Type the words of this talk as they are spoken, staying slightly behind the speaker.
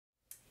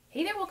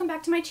Hey there, welcome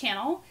back to my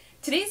channel.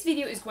 Today's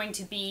video is going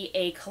to be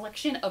a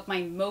collection of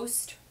my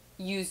most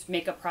used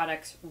makeup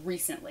products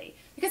recently,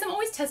 because I'm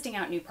always testing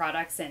out new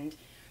products and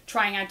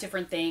trying out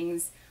different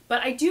things,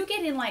 but I do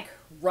get in like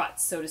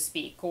ruts, so to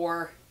speak,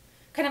 or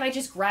kind of I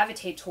just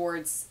gravitate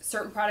towards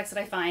certain products that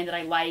I find that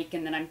I like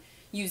and then I'm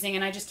using,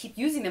 and I just keep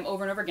using them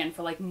over and over again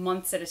for like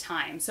months at a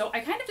time. So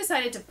I kind of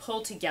decided to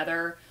pull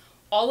together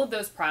all of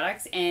those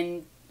products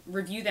and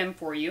review them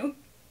for you.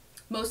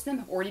 Most of them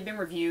have already been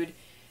reviewed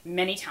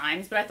many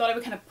times, but I thought I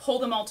would kind of pull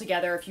them all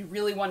together if you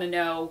really want to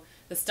know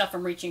the stuff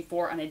I'm reaching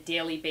for on a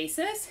daily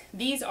basis.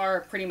 These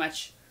are pretty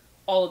much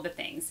all of the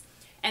things.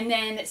 And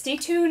then stay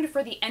tuned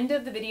for the end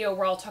of the video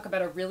where I'll talk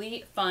about a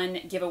really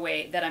fun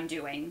giveaway that I'm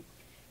doing.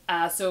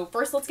 So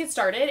first let's get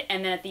started,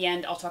 and then at the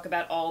end I'll talk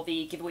about all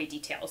the giveaway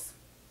details.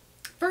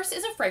 First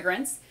is a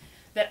fragrance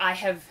that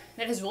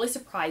that has really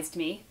surprised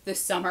me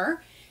this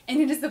summer, and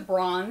it is the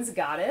Bronze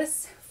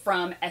Goddess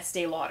from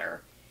Estee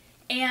Lauder.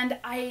 And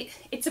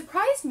it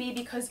surprised me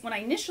because when I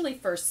initially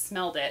first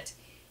smelled it,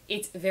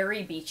 it's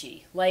very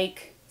beachy,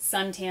 like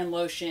suntan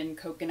lotion,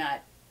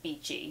 coconut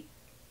beachy.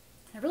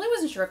 I really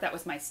wasn't sure if that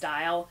was my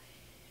style,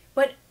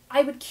 but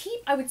I would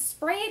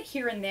spray it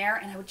here and there,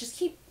 and I would just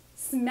keep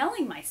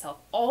smelling myself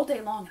all day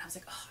long. And I was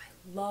like, oh,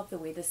 I love the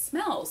way this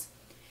smells.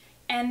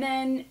 And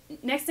then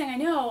next thing I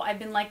know, I've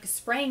been like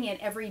spraying it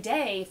every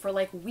day for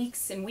like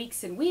weeks and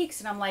weeks and weeks.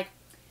 And I'm like,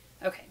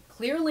 okay,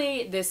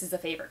 clearly this is a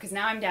favorite, because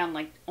now I'm down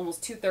like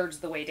almost 2/3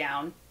 of the way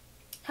down.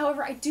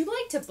 However, I do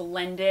like to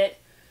blend it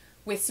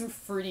with some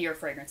fruitier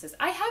fragrances.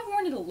 I have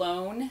worn it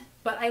alone,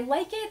 but I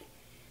like it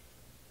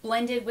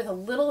blended with a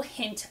little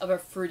hint of a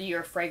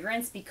fruitier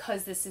fragrance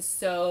because this is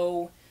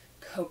so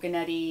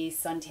coconutty,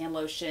 suntan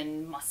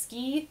lotion,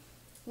 musky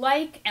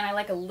like, and I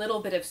like a little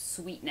bit of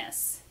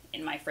sweetness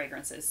in my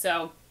fragrances.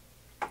 So,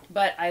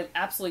 but I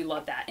absolutely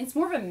love that. It's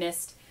more of a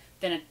mist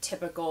than a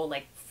typical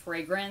like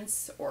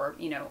fragrance or,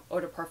 you know, eau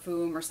de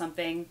parfum or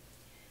something,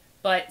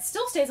 but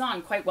still stays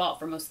on quite well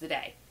for most of the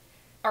day.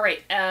 All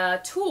right, a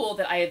tool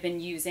that I have been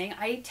using,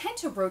 I tend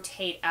to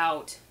rotate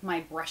out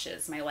my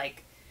brushes, my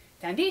like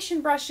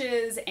foundation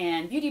brushes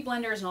and beauty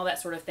blenders and all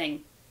that sort of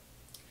thing.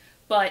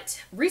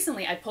 But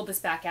recently I pulled this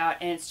back out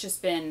and it's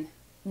just been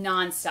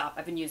non-stop.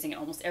 I've been using it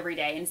almost every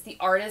day, and it's the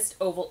Artist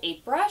Oval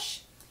 8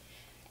 brush.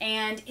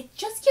 And it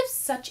just gives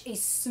such a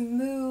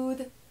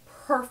smooth,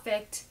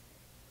 perfect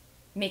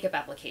makeup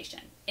application.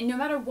 And no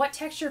matter what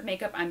texture of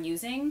makeup I'm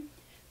using,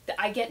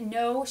 I get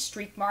no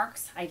streak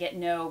marks, I get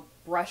no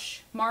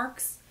brush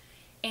marks,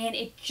 and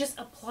it just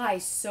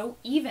applies so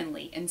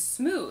evenly and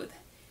smooth.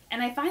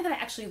 And I find that I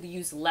actually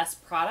use less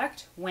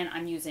product when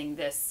I'm using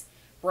this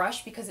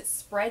brush because it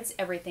spreads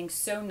everything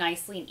so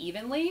nicely and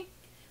evenly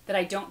that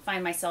I don't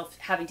find myself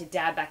having to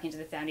dab back into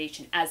the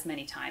foundation as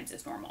many times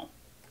as normal.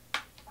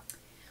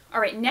 All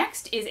right,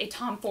 next is a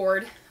Tom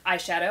Ford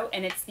eyeshadow,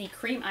 and it's the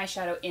cream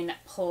eyeshadow in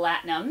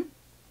Platinum.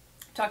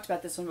 I've talked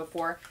about this one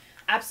before.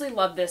 Absolutely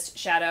love this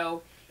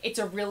shadow. It's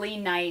a really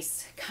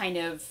nice kind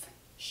of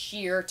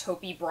sheer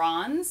taupey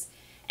bronze,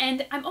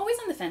 and I'm always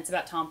on the fence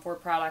about Tom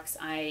Ford products.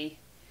 I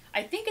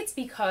think it's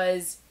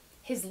because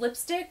his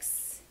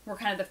lipsticks were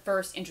kind of the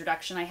first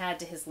introduction I had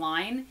to his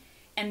line,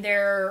 and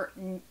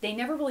they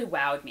never really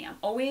wowed me. I'm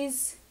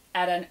always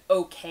at an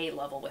okay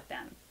level with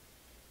them.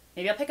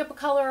 Maybe I'll pick up a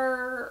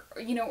color,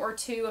 you know, or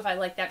two if I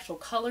like the actual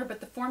color,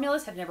 but the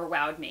formulas have never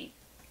wowed me.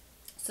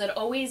 So it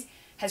always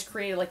has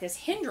created like this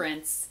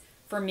hindrance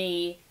for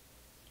me,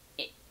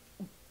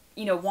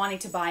 you know, wanting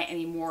to buy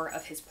any more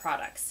of his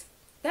products.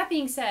 That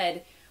being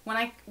said, when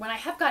I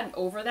have gotten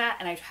over that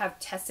and I have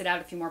tested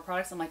out a few more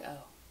products, I'm like,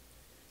 oh,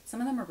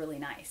 some of them are really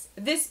nice.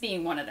 This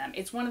being one of them.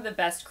 It's one of the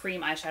best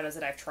cream eyeshadows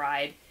that I've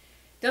tried.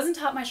 Doesn't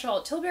top my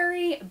Charlotte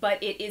Tilbury,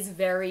 but it is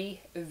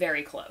very,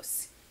 very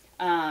close.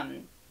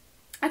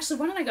 Actually,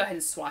 why don't I go ahead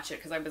and swatch it,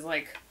 because I was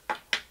like, I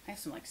have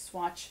some like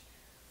swatch.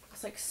 I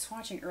was like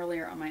swatching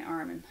earlier on my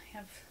arm, and I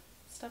have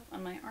stuff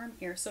on my arm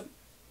here. So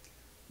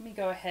let me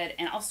go ahead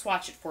and I'll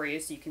swatch it for you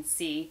so you can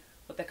see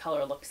what the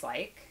color looks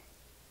like.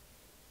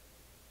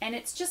 And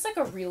it's just like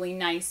a really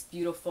nice,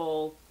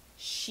 beautiful,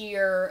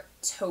 sheer,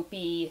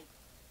 taupey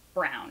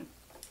brown.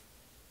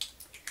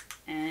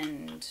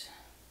 And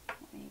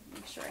let me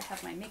make sure I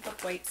have my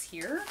makeup wipes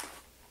here.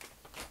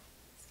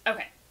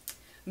 Okay.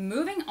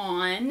 Moving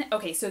on.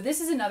 Okay, so this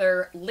is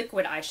another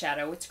liquid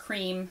eyeshadow. It's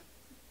cream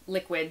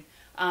liquid,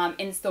 and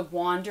it's the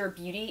Wander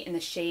Beauty in the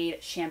shade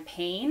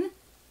Champagne.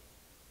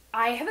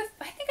 I think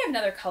I have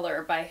another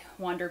color by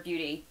Wander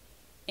Beauty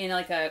in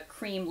like a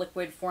cream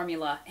liquid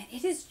formula, and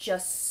it is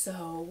just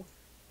so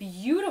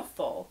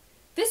beautiful.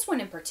 This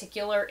one in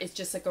particular is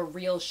just like a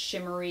real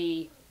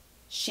shimmery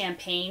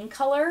champagne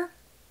color.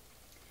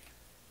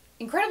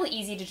 Incredibly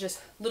easy to just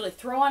literally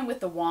throw on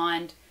with the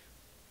wand,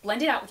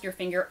 blend it out with your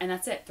finger, and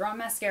that's it. Throw on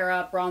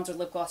mascara, bronzer,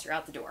 lip gloss, you're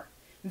out the door.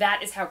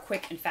 That is how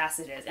quick and fast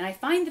it is. And I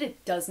find that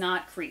it does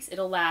not crease.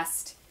 It'll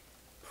last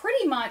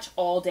pretty much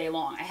all day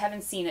long. I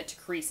haven't seen it to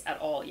crease at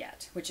all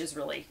yet, which is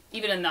really,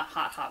 even in the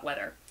hot, hot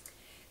weather.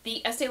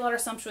 The Estee Lauder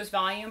Sumptuous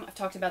Volume, I've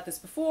talked about this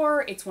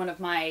before. It's one of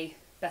my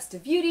best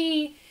of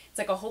beauty. It's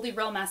like a Holy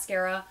Grail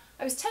mascara.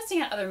 I was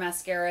testing out other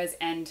mascaras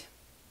and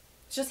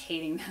just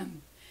hating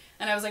them.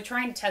 And I was like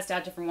trying to test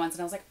out different ones,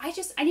 and I was like,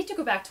 I need to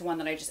go back to one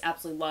that I just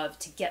absolutely love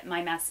to get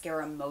my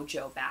mascara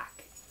mojo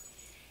back.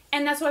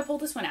 And that's why I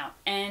pulled this one out.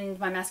 And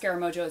my mascara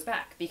mojo is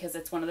back because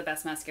it's one of the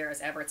best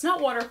mascaras ever. It's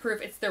not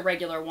waterproof, it's the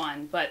regular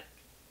one, but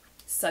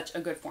such a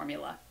good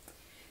formula.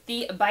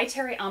 The By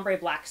Terry Ombre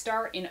Black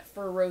Star in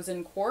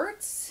Frozen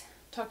Quartz.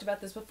 Talked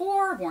about this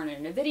before, worn it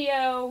in a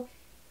video.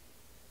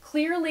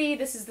 Clearly,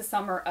 this is the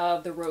summer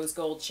of the rose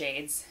gold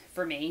shades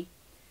for me.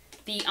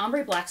 The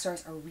Ombre Black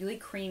Stars are really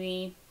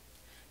creamy.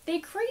 They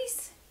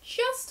crease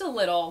just a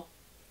little,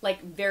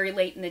 like very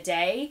late in the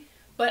day,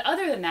 but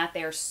other than that,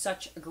 they are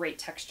such a great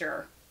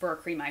texture for a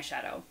cream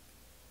eyeshadow.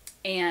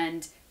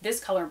 And this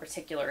color in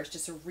particular is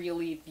just a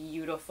really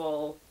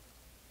beautiful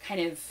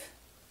kind of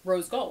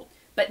rose gold,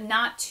 but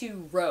not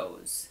too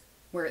rose,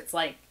 where it's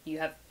like you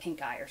have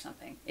pink eye or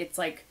something. It's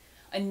like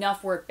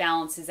enough where it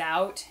balances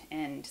out,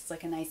 and it's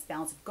like a nice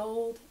balance of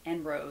gold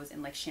and rose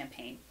and like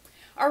champagne.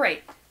 All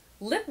right.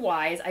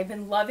 Lip-wise, I've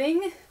been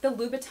loving the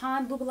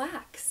Louboutin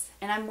Lubelax,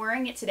 and I'm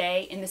wearing it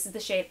today, and this is the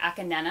shade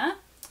Acanena,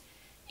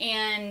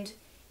 and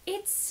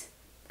it's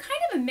kind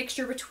of a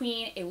mixture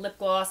between a lip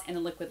gloss and a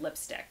liquid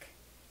lipstick,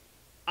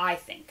 I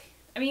think.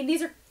 I mean,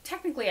 these are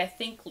technically, I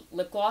think,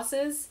 lip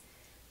glosses,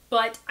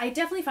 but I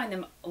definitely find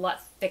them a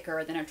lot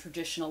thicker than a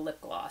traditional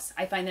lip gloss.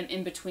 I find them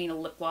in between a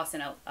lip gloss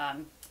and a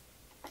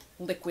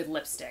liquid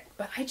lipstick,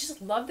 but I just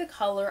love the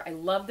color, I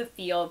love the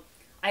feel,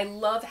 I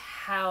love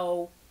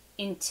how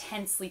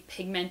intensely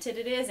pigmented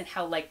it is and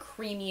how like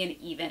creamy and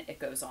even it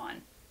goes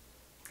on.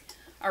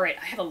 All right,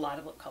 I have a lot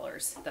of lip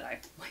colors that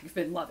I've like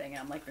been loving and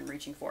I'm like been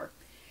reaching for.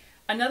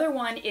 Another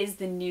one is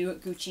the new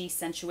Gucci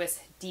Sensuous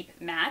Deep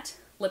Matte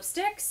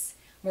lipsticks.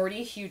 I'm already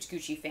a huge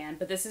Gucci fan,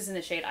 but this is in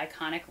the shade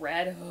Iconic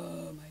Red.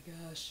 Oh my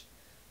gosh,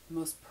 the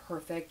most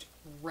perfect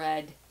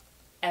red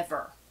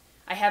ever.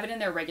 I have it in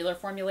their regular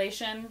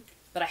formulation,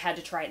 but I had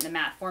to try it in the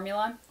matte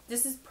formula.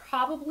 This is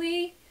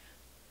probably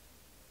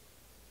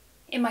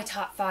in my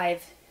top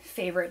 5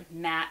 favorite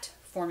matte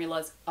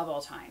formulas of all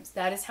times.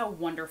 That is how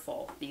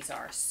wonderful these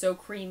are. So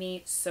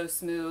creamy, so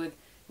smooth,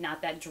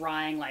 not that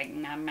drying, like,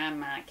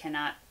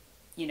 cannot,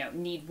 you know,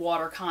 need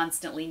water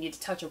constantly, need to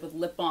touch it with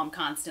lip balm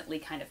constantly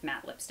kind of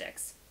matte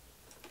lipsticks.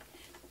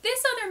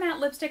 This other matte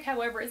lipstick,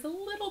 however, is a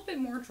little bit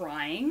more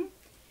drying,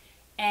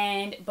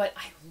 but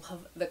I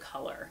love the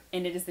color.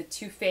 And it is the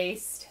Too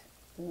Faced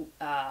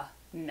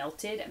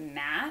Melted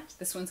Matte.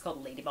 This one's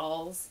called Lady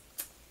Balls.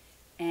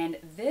 And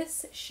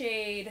this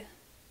shade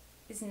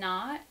is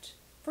not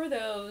for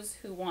those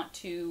who want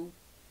to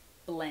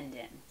blend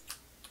in.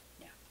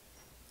 Yeah.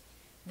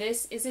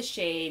 This is a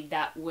shade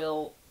that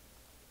will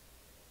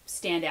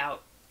stand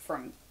out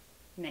from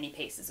many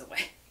paces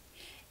away.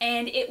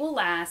 And it will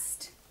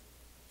last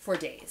for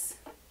days.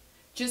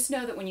 Just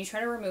know that when you try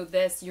to remove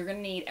this, you're going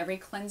to need every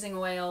cleansing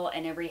oil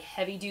and every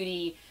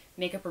heavy-duty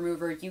makeup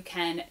remover you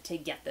can to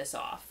get this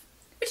off.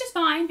 Which is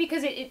fine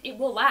because it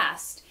will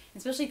last.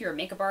 Especially if you're a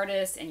makeup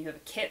artist and you have a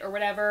kit or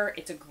whatever,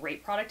 it's a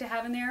great product to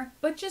have in there.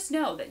 But just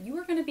know that you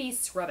are going to be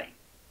scrubbing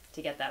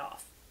to get that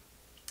off.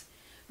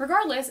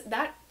 Regardless,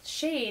 that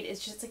shade is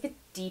just like a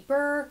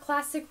deeper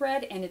classic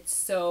red, and it's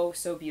so,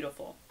 so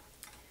beautiful.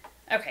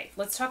 Okay,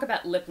 let's talk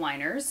about lip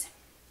liners.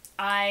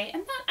 I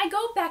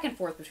go back and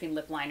forth between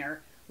lip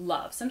liner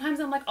love. Sometimes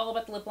I'm like all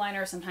about the lip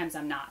liner, sometimes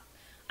I'm not.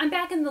 I'm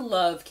back in the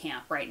love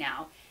camp right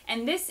now.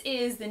 And this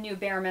is the new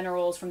Bare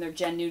Minerals from their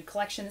Gen Nude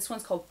collection. This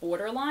one's called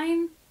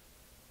Borderline.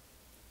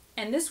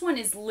 And this one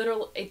is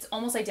it's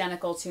almost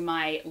identical to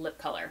my lip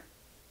color,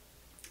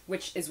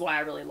 which is why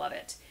I really love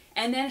it.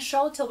 And then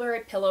Charlotte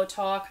Tilbury Pillow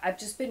Talk. I've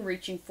just been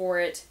reaching for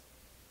it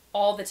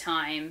all the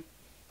time.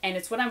 And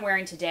it's what I'm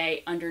wearing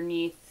today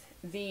underneath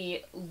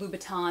the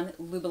Louboutin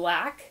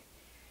Lubelac.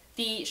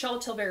 The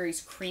Charlotte Tilbury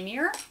is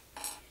creamier,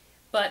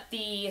 but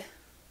the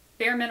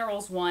Bare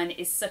Minerals one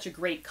is such a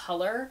great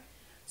color,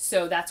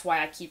 so that's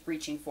why I keep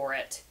reaching for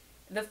it.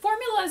 The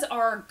formulas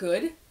are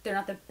good. They're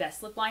not the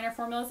best lip liner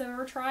formulas I've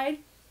ever tried,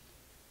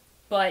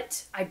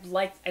 but I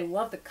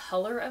love the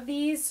color of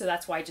these, so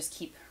that's why I just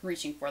keep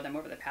reaching for them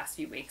over the past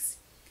few weeks.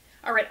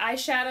 All right,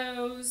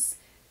 eyeshadows.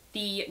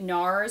 The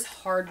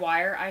NARS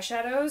Hardwire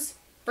eyeshadows.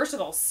 First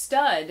of all,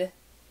 Stud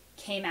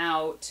came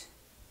out.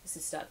 This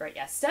is Stud, right?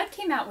 Yeah, Stud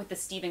came out with the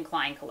Stephen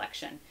Klein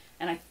collection,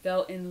 and I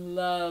fell in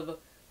love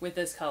with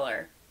this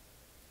color.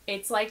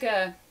 It's like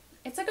a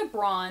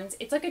bronze.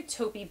 It's like a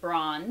taupey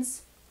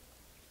bronze.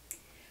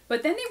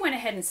 But then they went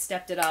ahead and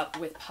stepped it up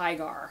with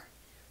Pygar,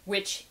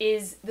 which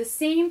is the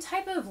same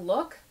type of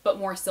look, but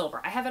more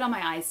silver. I have it on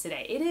my eyes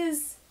today. It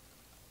is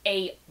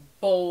a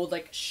bold,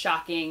 like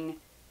shocking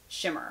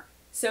shimmer.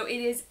 So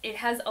it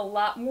has a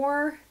lot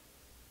more,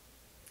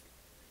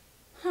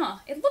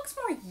 it looks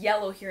more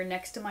yellow here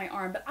next to my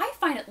arm, but I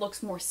find it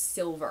looks more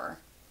silver.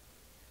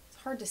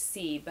 It's hard to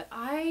see, but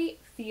I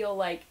feel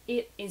like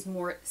it is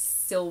more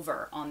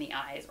silver on the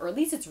eyes, or at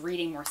least it's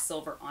reading more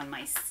silver on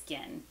my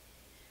skin.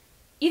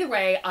 Either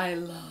way, I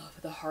love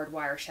the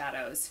Hardwire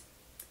shadows.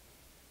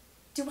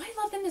 Do I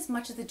love them as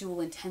much as the Dual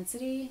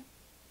Intensity?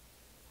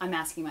 I'm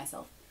asking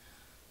myself,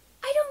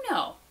 I don't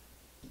know.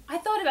 I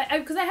thought about it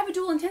because I have a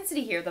dual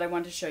intensity here that I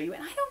wanted to show you,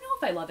 and I don't know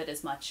if I love it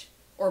as much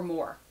or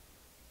more.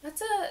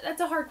 That's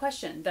a hard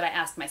question that I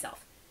asked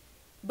myself.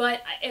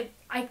 But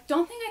I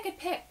don't think I could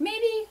pick.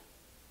 Maybe,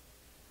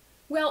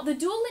 well, the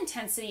dual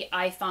intensity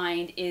I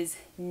find is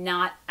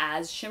not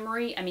as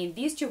shimmery. I mean,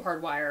 these two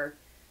Hardwire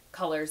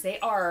colors, they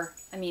are,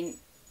 I mean,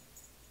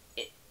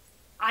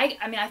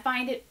 I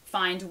find it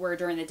fine to wear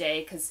during the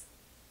day because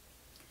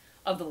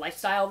of the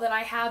lifestyle that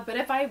I have. But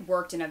if I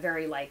worked in a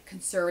very like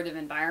conservative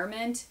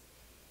environment,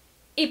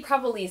 it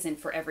probably isn't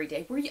for every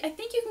day. I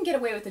think you can get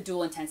away with the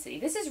dual intensity.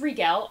 This is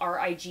Rigel,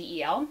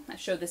 R-I-G-E-L. I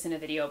showed this in a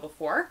video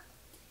before.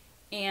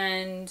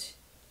 And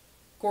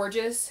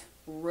gorgeous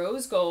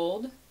rose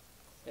gold.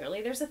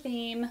 Clearly there's a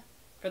theme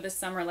for this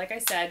summer, like I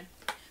said.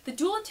 The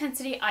dual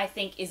intensity, I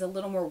think, is a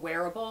little more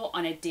wearable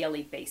on a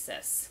daily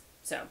basis.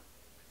 So,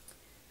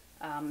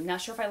 I'm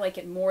not sure if I like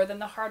it more than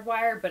the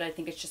Hardwire, but I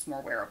think it's just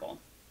more wearable.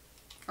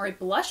 All right,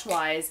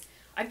 blush-wise,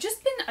 I've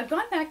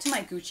gone back to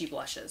my Gucci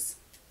blushes.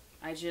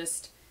 I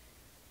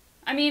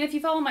mean, if you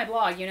follow my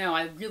blog, you know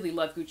I really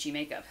love Gucci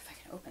makeup. If I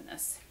can open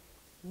this.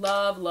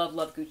 Love, love,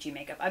 love Gucci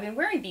makeup. I've been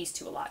wearing these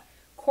two a lot.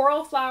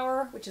 Coral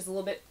Flower, which is a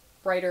little bit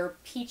brighter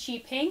peachy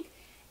pink.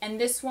 And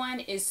this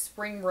one is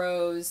Spring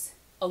Rose,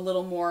 a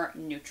little more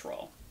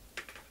neutral.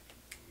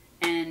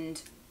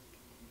 And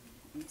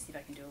let me see if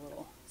I can do a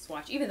little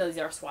swatch, even though these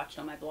are swatched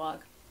on my blog.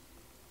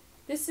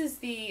 This is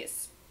the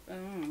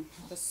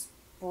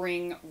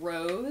Spring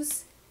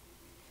Rose.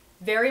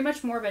 Very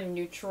much more of a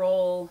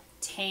neutral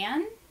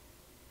tan.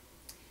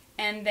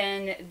 And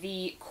then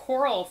the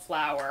Coral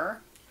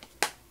Flower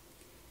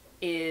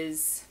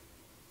is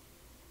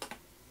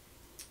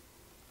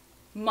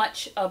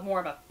much more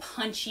of a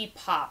punchy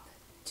pop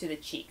to the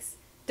cheeks.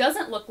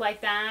 Doesn't look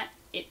like that.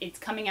 It's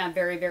coming out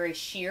very, very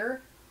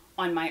sheer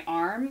on my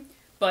arm,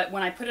 but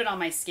when I put it on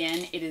my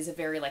skin, it is a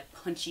very like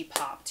punchy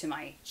pop to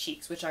my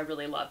cheeks, which I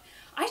really love.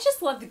 I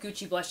just love the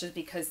Gucci blushes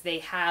because they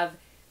have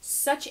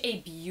such a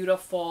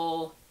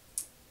beautiful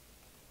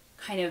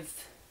kind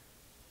of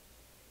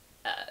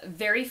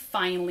very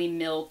finely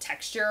milled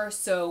texture,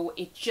 so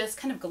it just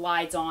kind of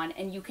glides on,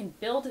 and you can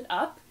build it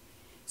up.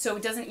 So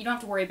you don't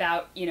have to worry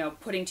about, you know,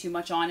 putting too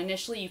much on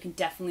initially. You can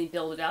definitely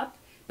build it up,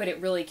 but it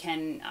really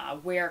can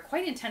wear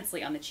quite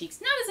intensely on the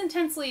cheeks. Not as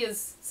intensely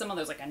as some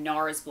others, like a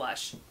NARS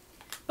blush,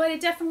 but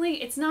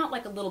it's not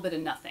like a little bit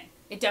of nothing.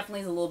 It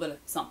definitely is a little bit of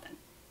something.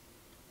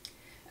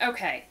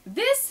 Okay,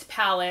 this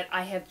palette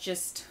I have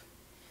just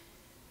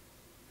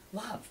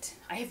loved.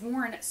 I have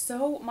worn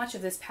so much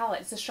of this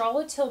palette. It's a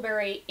Charlotte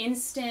Tilbury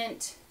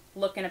Instant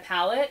Look in a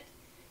palette,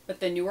 but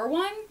the newer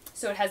one,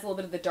 so it has a little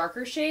bit of the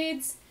darker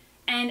shades.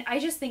 And I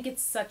just think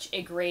it's such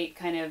a great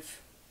kind of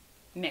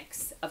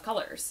mix of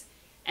colors.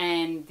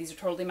 And these are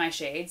totally my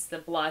shades. The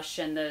blush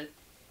and the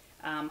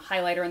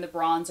highlighter and the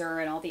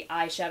bronzer and all the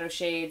eyeshadow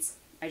shades.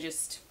 I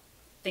just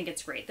think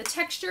it's great. The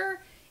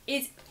texture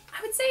is,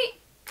 I would say,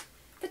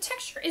 the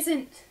texture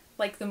isn't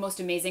like the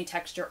most amazing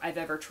texture I've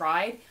ever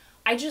tried.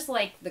 I just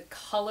like the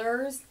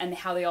colors and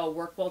how they all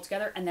work well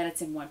together, and then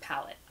it's in one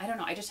palette. I don't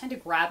know. I just tend to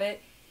grab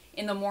it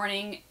in the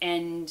morning,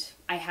 and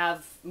I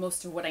have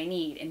most of what I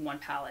need in one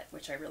palette,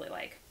 which I really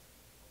like.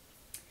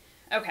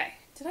 Okay,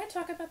 did I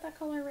talk about that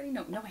color already?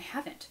 No, I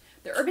haven't.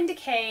 The Urban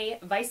Decay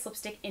Vice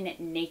Lipstick in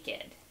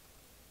Naked.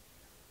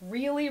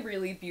 Really,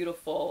 really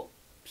beautiful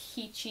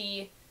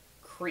peachy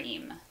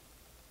cream.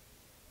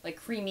 Like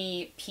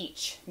creamy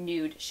peach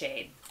nude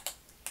shade.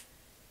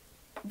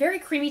 Very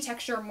creamy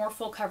texture, more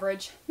full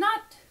coverage.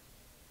 Not,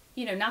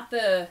 you know, not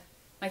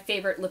my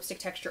favorite lipstick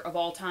texture of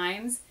all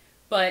times,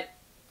 but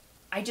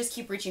I just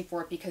keep reaching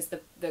for it because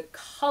the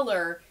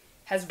color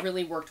has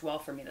really worked well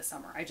for me this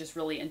summer. I just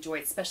really enjoy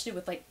it, especially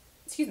with like,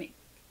 excuse me,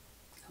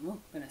 oh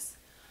goodness,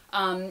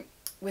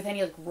 with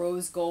any like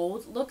rose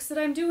gold looks that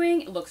I'm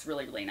doing. It looks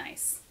really, really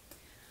nice.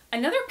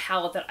 Another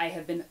palette that I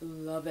have been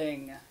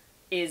loving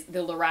is the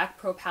Lorac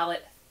Pro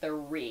Palette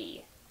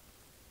 3.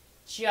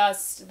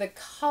 Just, the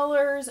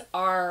colors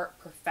are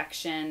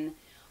perfection.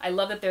 I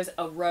love that there's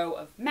a row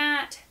of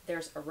matte,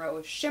 there's a row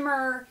of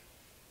shimmer.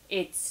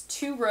 It's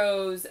 2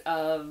 rows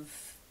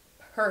of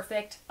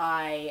perfect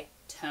eye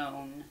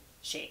tone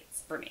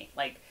shades for me.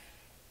 Like,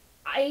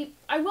 I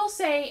will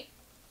say,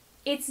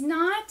 it's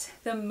not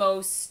the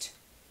most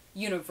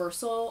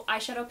universal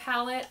eyeshadow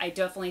palette. I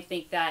definitely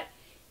think that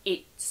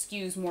it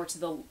skews more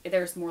to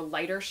there's more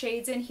lighter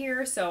shades in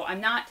here, so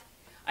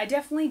I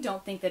definitely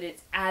don't think that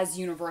it's as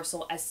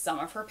universal as some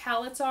of her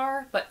palettes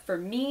are, but for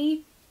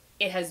me,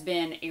 it has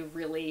been a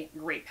really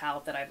great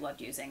palette that I've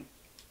loved using.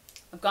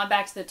 I've gone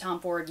back to the Tom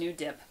Ford Nude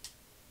Dip.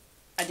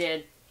 I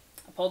did.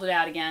 I pulled it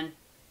out again.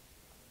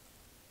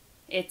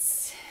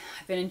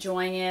 I've been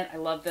enjoying it. I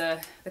love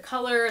the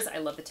colors. I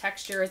love the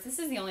textures. This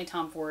is the only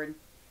Tom Ford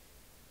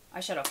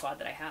eyeshadow quad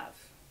that I have.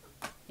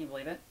 Can you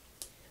believe it?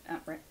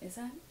 Right. Is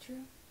that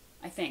true?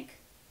 I think.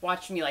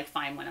 Watch me like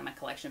find one in my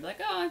collection. Be like,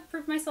 oh, I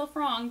proved myself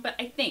wrong. But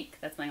I think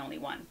that's my only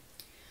one.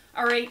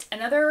 All right.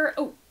 Another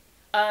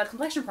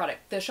complexion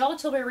product. The Charlotte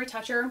Tilbury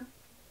Retoucher.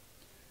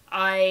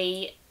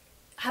 I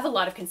have a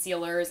lot of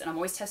concealers and I'm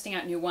always testing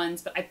out new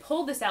ones, but I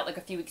pulled this out like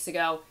a few weeks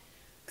ago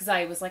because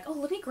I was like, oh,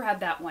 let me grab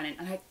that one.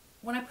 And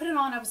when I put it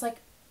on, I was like,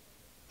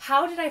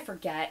 how did I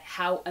forget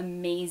how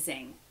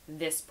amazing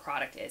this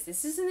product is?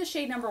 This is in the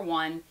shade number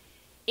 1.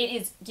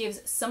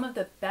 Gives some of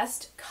the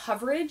best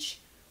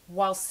coverage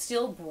while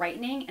still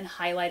brightening and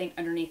highlighting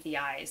underneath the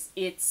eyes.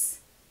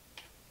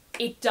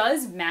 It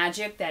does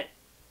magic that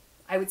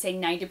I would say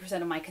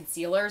 90% of my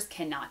concealers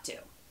cannot do.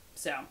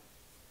 So,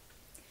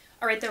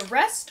 all right, the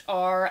rest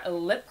are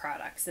lip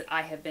products that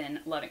I have been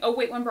loving. Oh,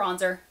 wait, one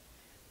bronzer.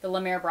 The La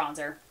Mer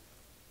bronzer.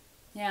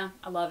 Yeah,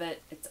 I love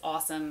it. It's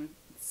awesome.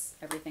 It's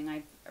everything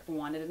I've ever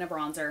wanted in a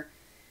bronzer.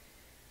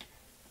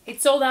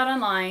 It's sold out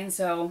online,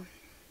 so,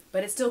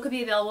 but it still could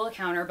be available at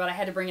counter, but I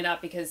had to bring it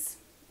up because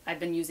I've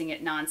been using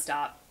it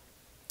nonstop.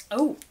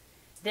 Oh,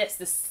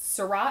 the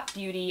Surratt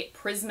Beauty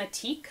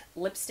Prismatique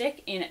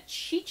lipstick in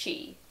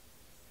Chi-Chi.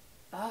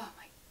 Oh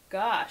my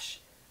gosh.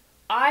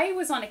 I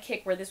was on a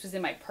kick where this was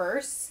in my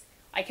purse.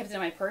 I kept it in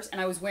my purse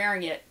and I was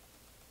wearing it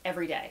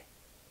every day.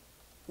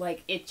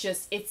 Like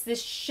it's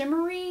this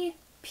shimmery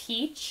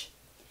peach,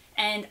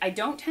 and I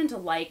don't tend to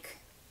like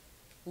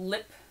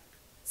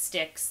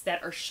lipsticks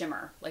that are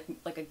shimmer,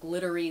 like a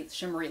glittery,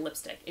 shimmery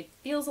lipstick. It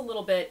feels a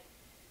little bit,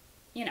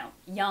 you know,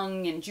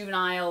 young and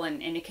juvenile,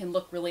 and it can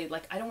look really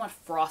like, I don't want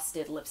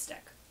frosted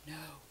lipstick. No.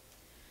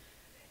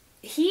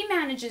 He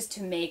manages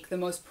to make the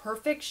most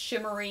perfect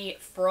shimmery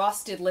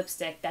frosted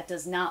lipstick that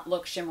does not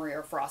look shimmery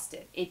or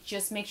frosted. It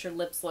just makes your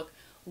lips look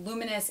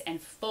luminous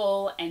and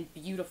full and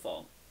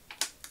beautiful.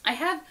 I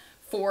have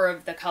 4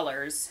 of the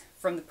colors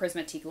from the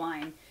Prismatique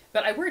line,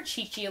 but I wear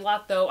Chi-Chi a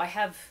lot though.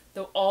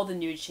 All the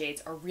nude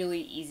shades are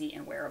really easy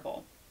and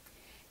wearable.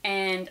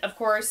 And of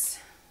course,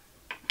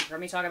 you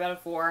heard me talk about it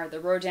before, the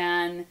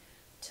Rodin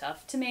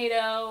Tough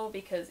Tomato,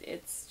 because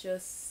it's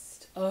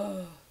just,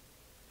 oh.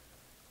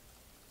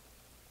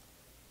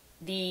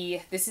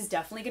 This is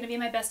definitely going to be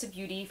my best of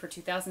beauty for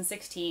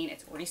 2016.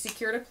 It's already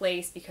secured a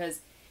place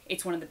because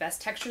it's one of the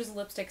best textures of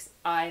lipsticks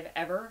I've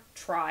ever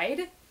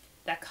tried.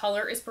 That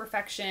color is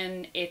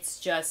perfection. It's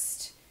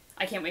just,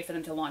 I can't wait for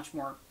them to launch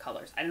more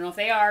colors. I don't know if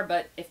they are,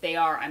 but if they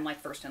are, I'm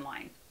like first in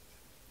line.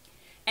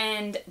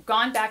 And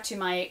gone back to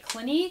my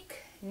Clinique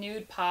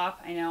Nude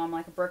Pop. I know I'm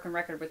like a broken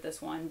record with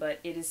this one, but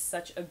it is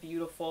such a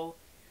beautiful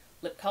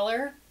lip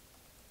color.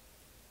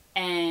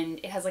 And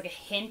it has like a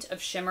hint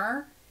of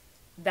shimmer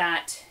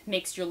that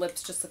makes your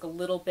lips just look a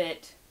little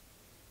bit,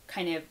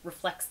 kind of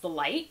reflects the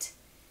light,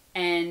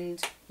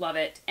 and love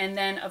it. And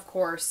then of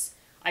course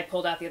I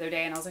pulled out the other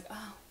day and I was like,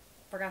 oh,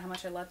 forgot how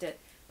much I loved it.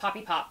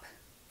 Poppy Pop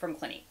from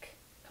Clinique,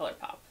 Color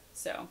Pop.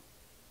 So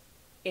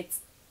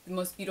it's the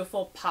most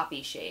beautiful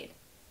poppy shade.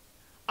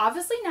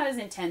 Obviously not as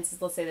intense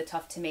as, let's say, the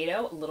Tough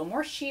Tomato, a little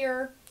more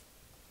sheer,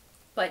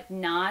 but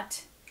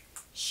not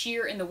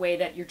sheer in the way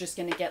that you're just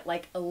gonna get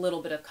like a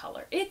little bit of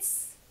color.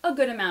 It's a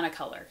good amount of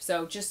color,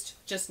 so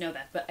just know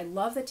that. But I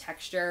love the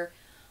texture.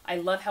 I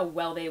love how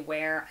well they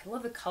wear. I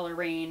love the color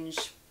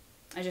range.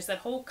 That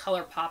whole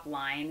Color Pop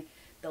line,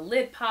 the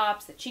lid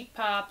pops, the cheek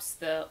pops,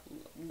 the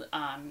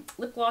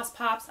lip gloss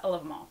pops, I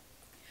love them all.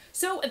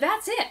 So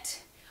that's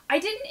it. I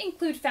didn't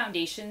include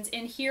foundations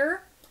in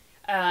here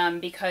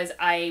because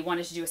I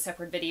wanted to do a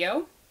separate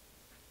video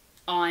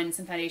on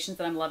some foundations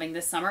that I'm loving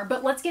this summer,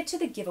 but let's get to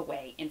the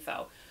giveaway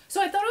info.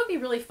 So I thought it would be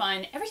really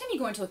fun. Every time you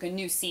go into like a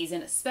new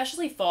season,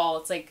 especially fall,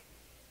 it's like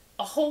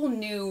a whole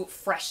new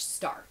fresh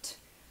start.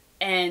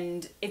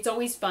 And it's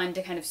always fun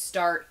to kind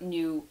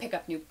of pick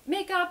up new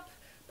makeup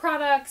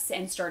products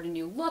and start a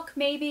new look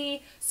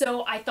maybe.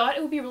 So I thought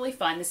it would be really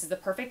fun. This is the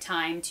perfect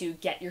time to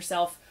get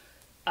yourself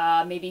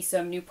maybe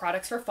some new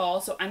products for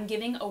fall. So I'm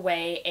giving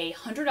away a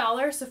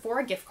 $100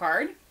 Sephora gift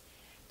card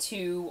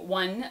to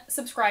one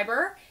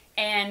subscriber.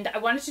 And I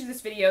wanted to do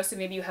this video so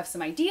maybe you have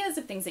some ideas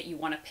of things that you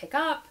want to pick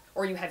up,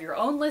 or you have your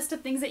own list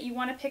of things that you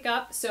want to pick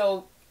up.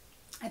 So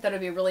I thought it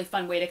would be a really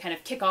fun way to kind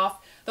of kick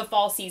off the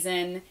fall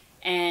season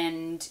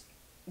and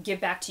give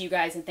back to you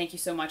guys. And thank you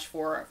so much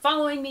for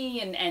following me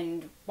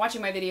and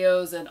watching my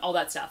videos and all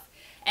that stuff.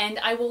 And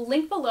I will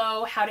link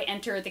below how to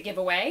enter the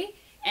giveaway.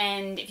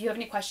 And if you have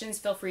any questions,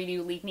 feel free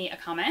to leave me a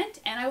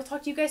comment. And I will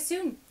talk to you guys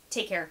soon.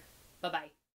 Take care. Bye-bye.